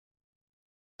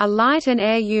A light and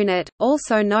air unit,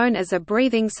 also known as a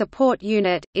breathing support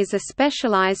unit, is a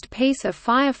specialized piece of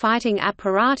firefighting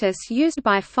apparatus used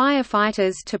by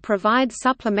firefighters to provide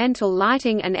supplemental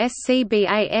lighting and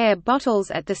SCBA air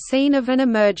bottles at the scene of an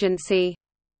emergency.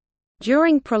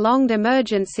 During prolonged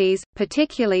emergencies,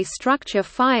 particularly structure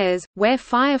fires, where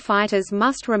firefighters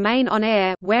must remain on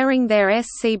air wearing their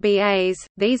SCBAs,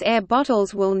 these air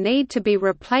bottles will need to be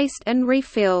replaced and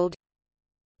refilled.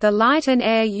 The light and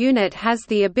air unit has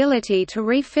the ability to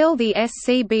refill the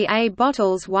SCBA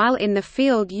bottles while in the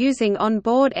field using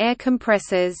onboard air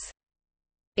compressors.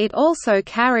 It also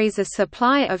carries a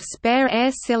supply of spare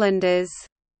air cylinders.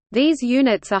 These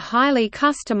units are highly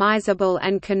customizable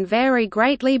and can vary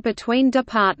greatly between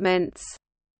departments.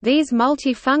 These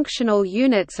multifunctional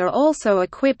units are also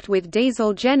equipped with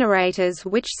diesel generators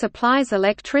which supplies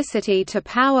electricity to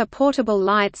power portable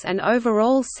lights and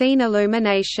overall scene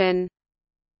illumination.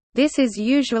 This is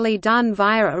usually done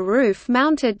via a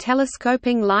roof-mounted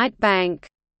telescoping light bank.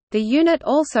 The unit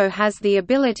also has the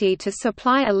ability to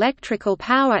supply electrical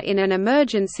power in an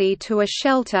emergency to a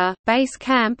shelter, base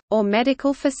camp, or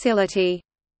medical facility.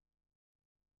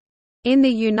 In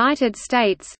the United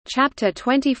States, Chapter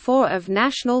 24 of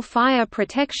National Fire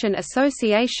Protection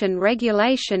Association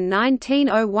Regulation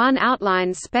 1901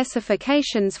 outlines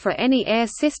specifications for any air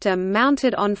system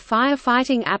mounted on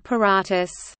firefighting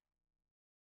apparatus.